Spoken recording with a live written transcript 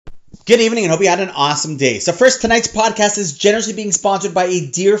Good evening and hope you had an awesome day. So first, tonight's podcast is generously being sponsored by a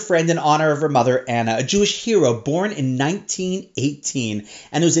dear friend in honor of her mother, Anna, a Jewish hero born in 1918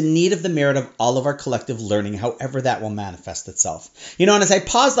 and who's in need of the merit of all of our collective learning, however that will manifest itself. And as I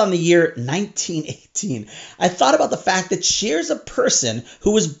paused on the year 1918, I thought about the fact that she's a person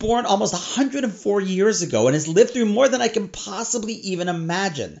who was born almost 104 years ago and has lived through more than I can possibly even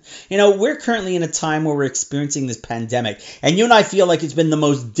imagine. We're currently in a time where we're experiencing this pandemic, and you and I feel like it's been the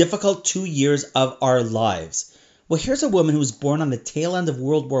most difficult 2 years of our lives. Well, here's a woman who was born on the tail end of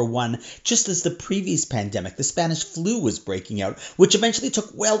World War I, just as the previous pandemic, the Spanish flu, was breaking out, which eventually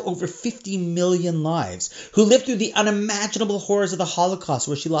took well over 50 million lives, who lived through the unimaginable horrors of the Holocaust,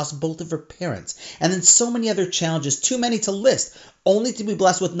 where she lost both of her parents, and then so many other challenges, too many to list, only to be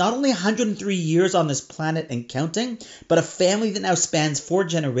blessed with not only 103 years on this planet and counting, but a family that now spans 4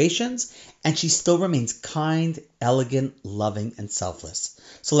 generations, and she still remains kind, elegant, loving, and selfless.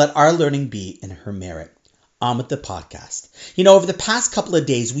 So let our learning be in her merit. On with the podcast. Over the past couple of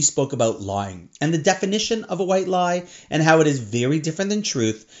days, we spoke about lying and the definition of a white lie and how it is very different than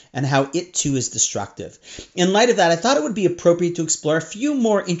truth and how it too is destructive. In light of that, I thought it would be appropriate to explore a few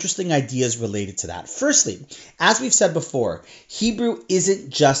more interesting ideas related to that. Firstly, as we've said before, Hebrew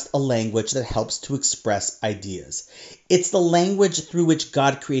isn't just a language that helps to express ideas. It's the language through which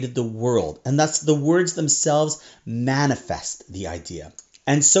God created the world, and thus the words themselves manifest the idea.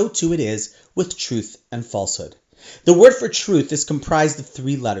 And so too it is with truth and falsehood. The word for truth is comprised of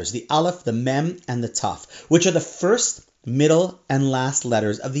 3 letters, the Aleph, the Mem, and the Taf, which are the first, middle, and last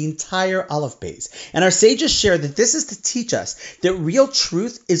letters of the entire Aleph base. And our sages share that this is to teach us that real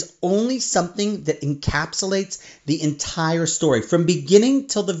truth is only something that encapsulates the entire story, from beginning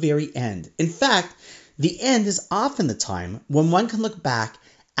till the very end. In fact, the end is often the time when one can look back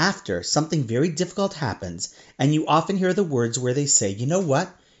after something very difficult happens, and you often hear the words where they say, you know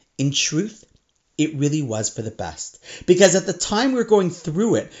what? In truth, it really was for the best. Because at the time we were going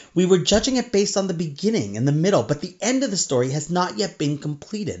through it, we were judging it based on the beginning and the middle, but the end of the story has not yet been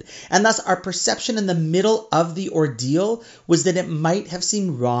completed. And thus our perception in the middle of the ordeal was that it might have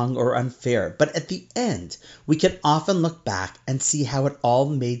seemed wrong or unfair. But at the end, we can often look back and see how it all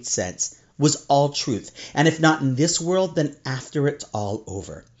made sense, was all truth. And if not in this world, then after it's all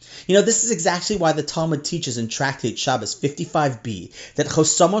over. This is exactly why the Talmud teaches in Tractate Shabbos 55b that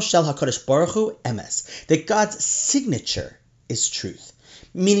Chosomo Shel HaKadosh Baruch Hu Emes, that God's signature is truth,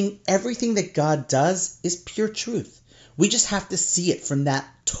 meaning everything that God does is pure truth. We just have to see it from that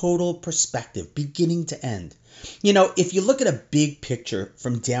total perspective, beginning to end. If you look at a big picture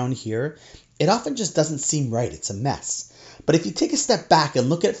from down here, it often just doesn't seem right. It's a mess. But if you take a step back and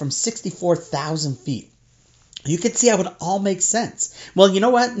look at it from 64,000 feet, you can see how it all makes sense. Well, you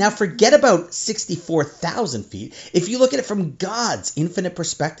know what? Now forget about 64,000 feet. If you look at it from God's infinite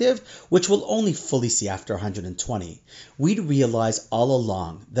perspective, which we'll only fully see after 120, we'd realize all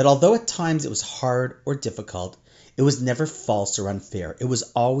along that although at times it was hard or difficult, it was never false or unfair. It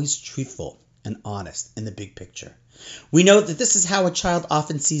was always truthful and honest in the big picture. We know that this is how a child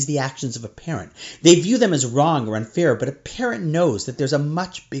often sees the actions of a parent. They view them as wrong or unfair, but a parent knows that there's a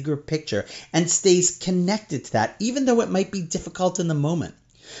much bigger picture and stays connected to that, even though it might be difficult in the moment.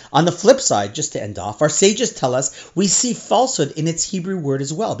 On the flip side, just to end off, our sages tell us we see falsehood in its Hebrew word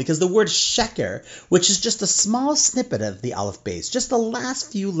as well, because the word sheker, which is just a small snippet of the Aleph base, just the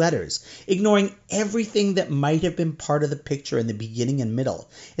last few letters, ignoring everything that might have been part of the picture in the beginning and middle.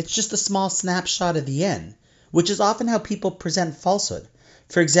 It's just a small snapshot at the end, which is often how people present falsehood.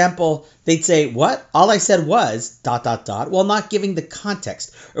 For example, they'd say, what? All I said was, ... while not giving the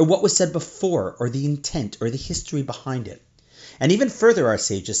context or what was said before or the intent or the history behind it. And even further, our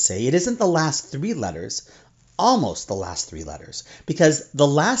sages say it isn't the last 3 letters, almost the last 3 letters, because the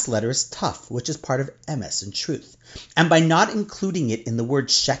last letter is Taf, which is part of Emes and truth. And by not including it in the word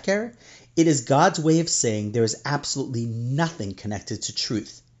sheker, it is God's way of saying there is absolutely nothing connected to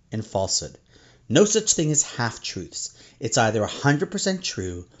truth and falsehood. No such thing as half-truths. It's either 100%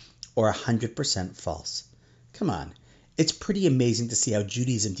 true or 100% false. Come on. It's pretty amazing to see how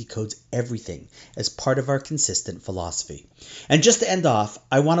Judaism decodes everything as part of our consistent philosophy. And just to end off,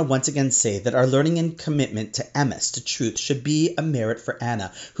 I want to once again say that our learning and commitment to Emes, to truth, should be a merit for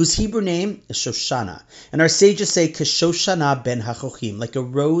Anna, whose Hebrew name is Shoshana. And our sages say, Kashoshana ben hachochim, like a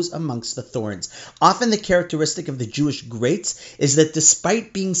rose amongst the thorns. Often the characteristic of the Jewish greats is that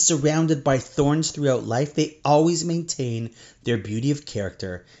despite being surrounded by thorns throughout life, they always maintain their beauty of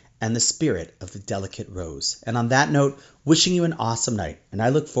character and the spirit of the delicate rose. And on that note, wishing you an awesome night, and I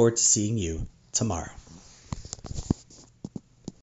look forward to seeing you tomorrow.